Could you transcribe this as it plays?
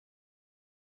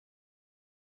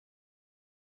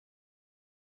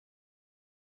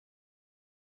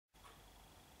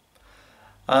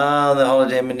The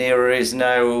holiday manure is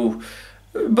now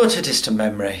but a distant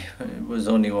memory. It was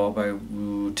only about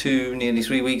nearly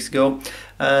 3 weeks ago.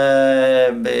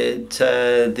 But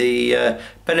the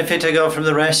benefit I got from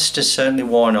the rest is certainly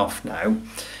worn off now,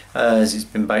 as it's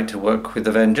been back to work with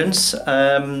a vengeance.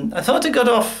 I thought it got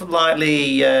off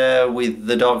lightly with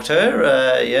the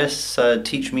doctor. Yes,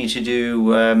 teach me to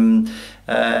do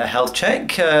a health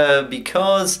check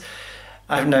because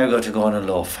I've now got to go on a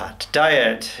low-fat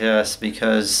diet. Yes,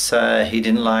 because he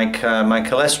didn't like my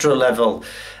cholesterol level.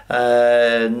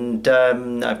 And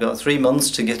I've got 3 months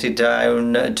to get it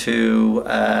down to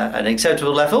an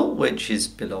acceptable level, which is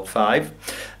below 5.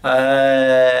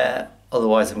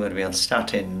 Otherwise I'm going to be on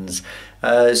statins.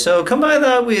 So combine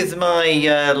that with my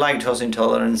lactose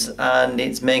intolerance, and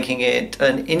it's making it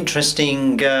an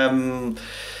interesting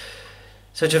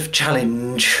sort of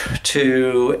challenge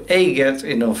to A, get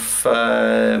enough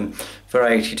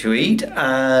variety to eat,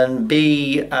 and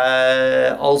B,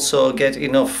 also get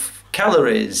enough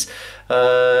calories,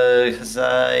 because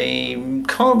I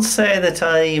can't say that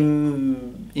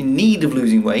I'm in need of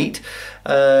losing weight,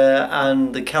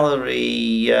 and the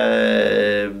calorie,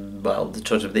 well, the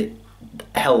sort of the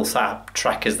health app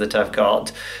trackers that I've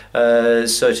got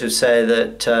sort of say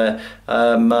that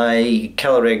my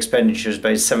calorie expenditure is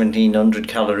about 1700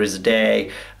 calories a day,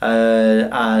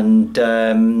 and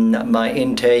my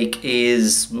intake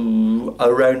is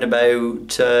around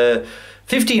about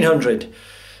 1500.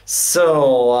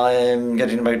 So I'm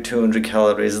getting about 200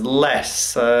 calories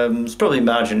less. There's probably a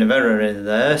margin of error in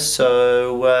there,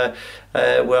 so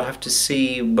we'll have to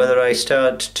see whether I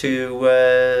start to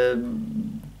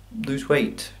lose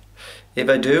weight. If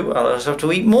I do, I'll just have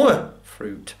to eat more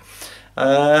fruit.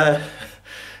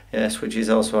 Yes, which is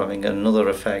also having another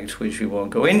effect which we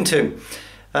won't go into.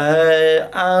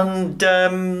 And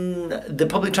the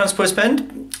public transport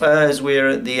spend, as we're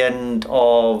at the end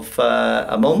of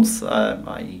a month,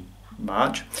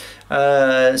 March.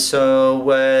 So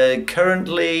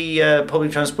currently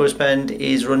public transport spend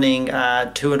is running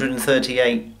at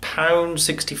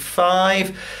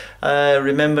 £238.65.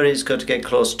 Remember, it's got to get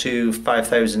close to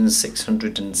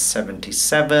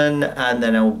 5,677, and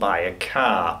then I'll buy a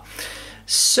car.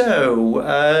 So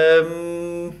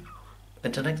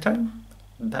until next time,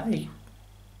 bye.